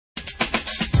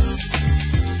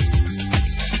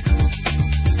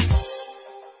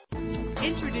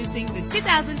Introducing the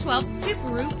 2012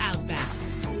 Subaru Outback.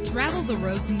 Travel the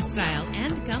roads in style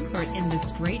and comfort in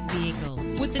this great vehicle.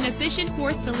 With an efficient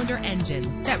 4-cylinder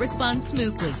engine that responds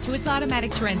smoothly to its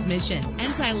automatic transmission.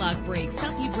 Anti-lock brakes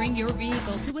help you bring your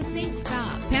vehicle to a safe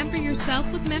stop. Pamper yourself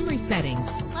with memory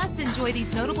settings. Plus, enjoy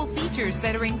these notable features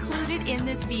that are included in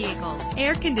this vehicle: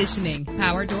 air conditioning,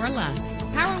 power door locks,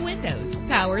 power windows,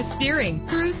 power steering,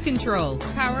 cruise control,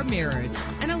 power mirrors,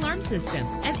 an alarm system,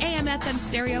 an AM/FM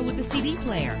stereo with a CD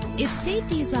player. If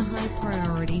safety is a high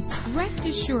priority, rest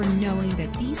assured knowing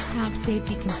that these top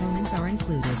safety components are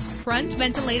included: front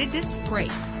ventilated disc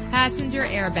brakes, passenger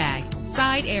airbag,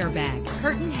 side airbag,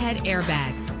 curtain head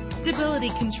airbags, stability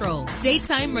control,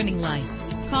 daytime running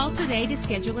lights. Call today to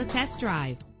schedule a test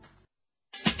drive.